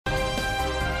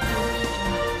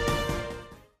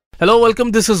Hello, welcome.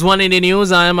 This is One India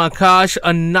News. I am Akash. A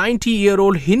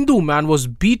 90-year-old Hindu man was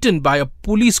beaten by a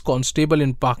police constable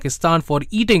in Pakistan for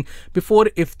eating before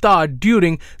iftar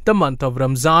during the month of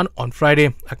Ramzan on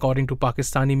Friday. According to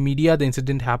Pakistani media, the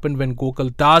incident happened when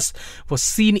Gokal was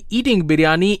seen eating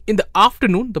biryani in the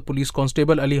afternoon. The police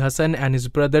constable Ali Hassan and his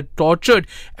brother tortured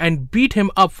and beat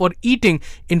him up for eating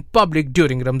in public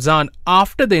during Ramzan.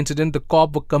 After the incident, the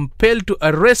cop were compelled to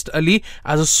arrest Ali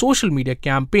as a social media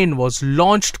campaign was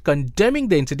launched condemning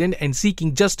the incident and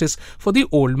seeking justice for the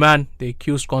old man. The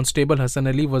accused constable Hassan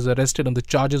Ali was arrested on the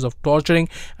charges of torturing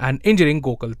and injuring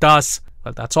Gokal.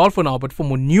 Well, that's all for now, but for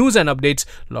more news and updates,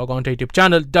 log on to our YouTube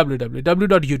channel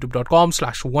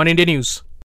www.youtube.com/oneindianews.